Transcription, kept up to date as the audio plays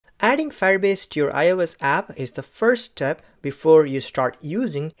Adding Firebase to your iOS app is the first step before you start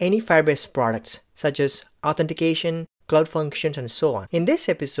using any Firebase products, such as Authentication, Cloud Functions, and so on. In this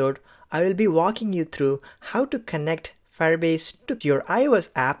episode, I will be walking you through how to connect Firebase to your iOS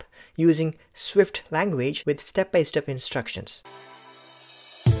app using Swift language with step-by-step instructions.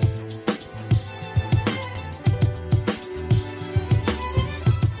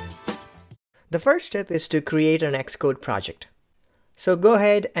 The first step is to create an Xcode project. So go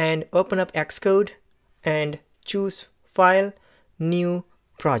ahead and open up Xcode and choose File, New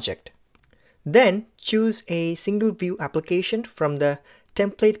Project. Then choose a single view application from the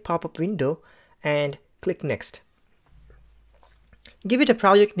template pop-up window and click Next. Give it a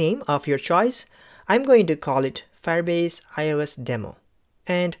project name of your choice. I'm going to call it Firebase iOS Demo.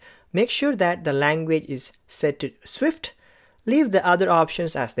 And make sure that the language is set to Swift. Leave the other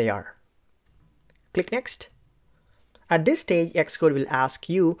options as they are. Click Next. At this stage, Xcode will ask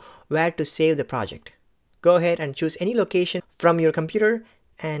you where to save the project. Go ahead and choose any location from your computer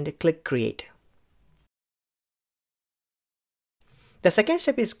and click Create. The second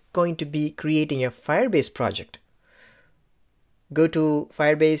step is going to be creating a Firebase project. Go to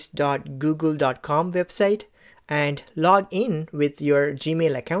firebase.google.com website and log in with your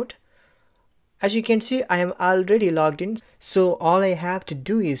Gmail account. As you can see, I am already logged in, so all I have to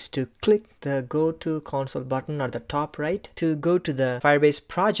do is to click the Go to Console button at the top right to go to the Firebase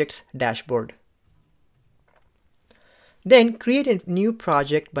Projects dashboard. Then create a new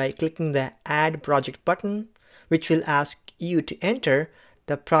project by clicking the Add Project button, which will ask you to enter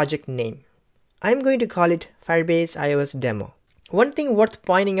the project name. I'm going to call it Firebase iOS Demo. One thing worth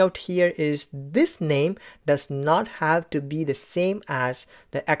pointing out here is this name does not have to be the same as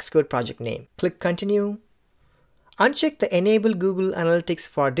the Xcode project name. Click Continue. Uncheck the Enable Google Analytics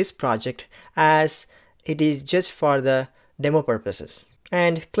for this project as it is just for the demo purposes.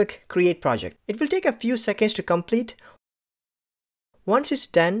 And click Create Project. It will take a few seconds to complete. Once it's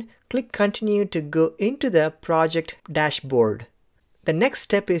done, click Continue to go into the project dashboard. The next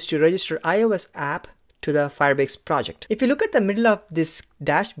step is to register iOS app to the Firebase project. If you look at the middle of this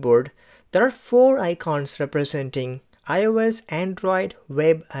dashboard, there are 4 icons representing iOS, Android,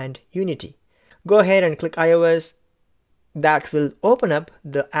 Web, and Unity. Go ahead and click iOS. That will open up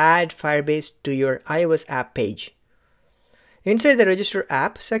the Add Firebase to your iOS app page. Inside the Register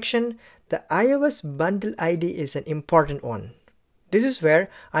App section, the iOS bundle ID is an important one. This is where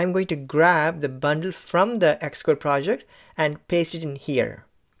I'm going to grab the bundle from the Xcode project and paste it in here.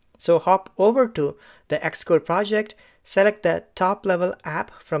 So hop over to the Xcode project, select the top level app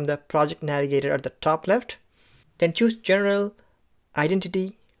from the project navigator at the top left, then choose General,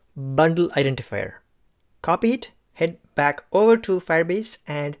 Identity, Bundle Identifier. Copy it, head back over to Firebase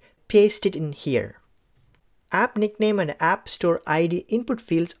and paste it in here. App nickname and App Store ID input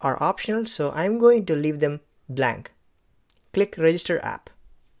fields are optional, so I'm going to leave them blank. Click Register App.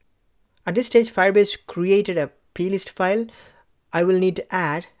 At this stage, Firebase created a plist file. I will need to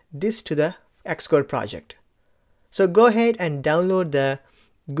add this to the Xcode project. So go ahead and download the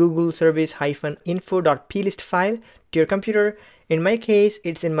Google service-info.plist file to your computer. In my case,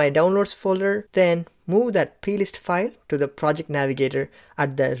 it's in my downloads folder. Then move that plist file to the project navigator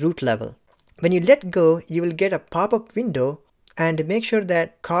at the root level. When you let go, you will get a pop-up window, and make sure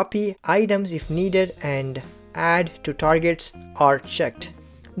that copy items if needed and add to targets are checked.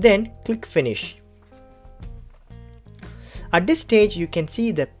 Then click Finish. At this stage, you can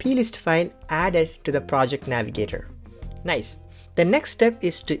see the plist file added to the project navigator. Nice. The next step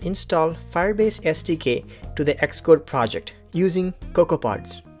is to install Firebase SDK to the Xcode project using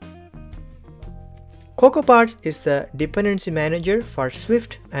CocoaPods. CocoaPods is the dependency manager for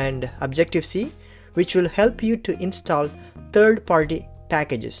Swift and Objective-C, which will help you to install third-party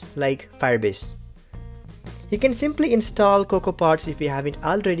packages like Firebase. You can simply install CocoaPods if you haven't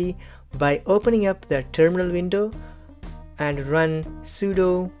already by opening up the terminal window and run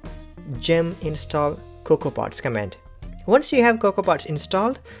sudo gem install CocoaPods command. Once you have CocoaPods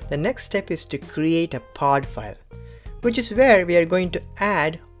installed, the next step is to create a pod file, which is where we are going to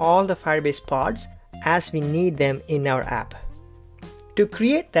add all the Firebase pods as we need them in our app. To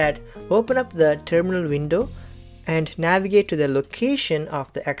create that, open up the terminal window and navigate to the location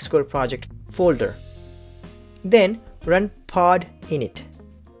of the Xcode project folder. Then run pod init.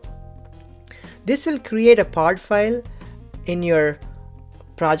 This will create a pod file in your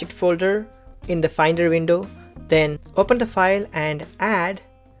project folder in the Finder window. Then open the file and add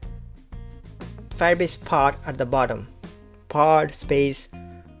Firebase pod at the bottom. Pod space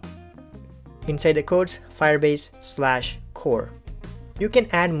inside the quotes Firebase/core. You can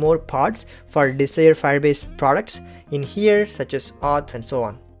add more pods for desired Firebase products in here, such as auth and so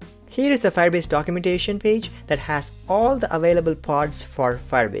on. Here is the Firebase documentation page that has all the available pods for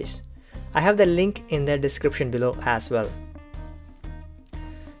Firebase. I have the link in the description below as well.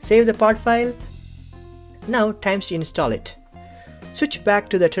 Save the pod file. Now time to install it. Switch back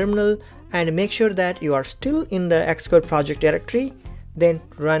to the terminal and make sure that you are still in the Xcode project directory, then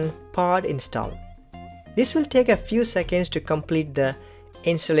run pod install. This will take a few seconds to complete the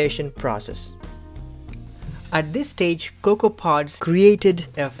installation process. At this stage, CocoaPods created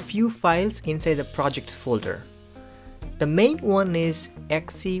a few files inside the projects folder. The main one is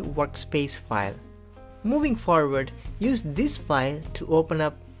XC workspace file. Moving forward, use this file to open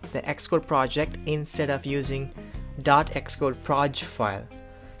up the Xcode project instead of using .xcode proj file.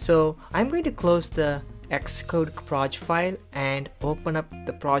 So I'm going to close the Xcode proj file and open up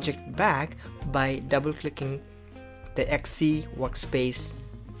the project back by double clicking the XC workspace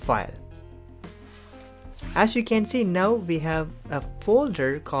file. As you can see, now we have a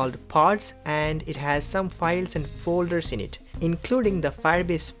folder called pods and it has some files and folders in it, including the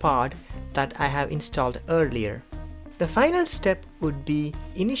Firebase pod that I have installed earlier. The final step would be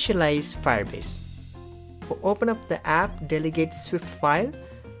Initialize Firebase. Open up the app delegate Swift file,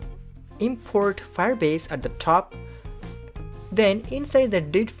 import Firebase at the top, then inside the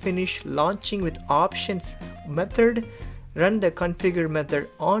did finish launching with options method, run the configure method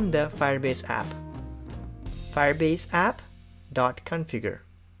on the Firebase app. Firebase app.configure,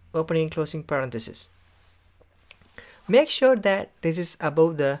 opening and closing parenthesis. Make sure that this is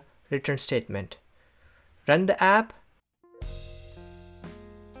above the return statement. Run the app.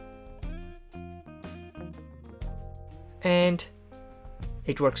 And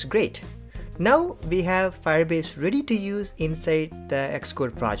it works great. Now we have Firebase ready to use inside the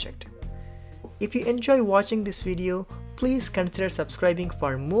Xcode project. If you enjoy watching this video, please consider subscribing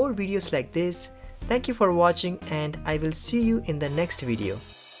for more videos like this. Thank you for watching and I will see you in the next video.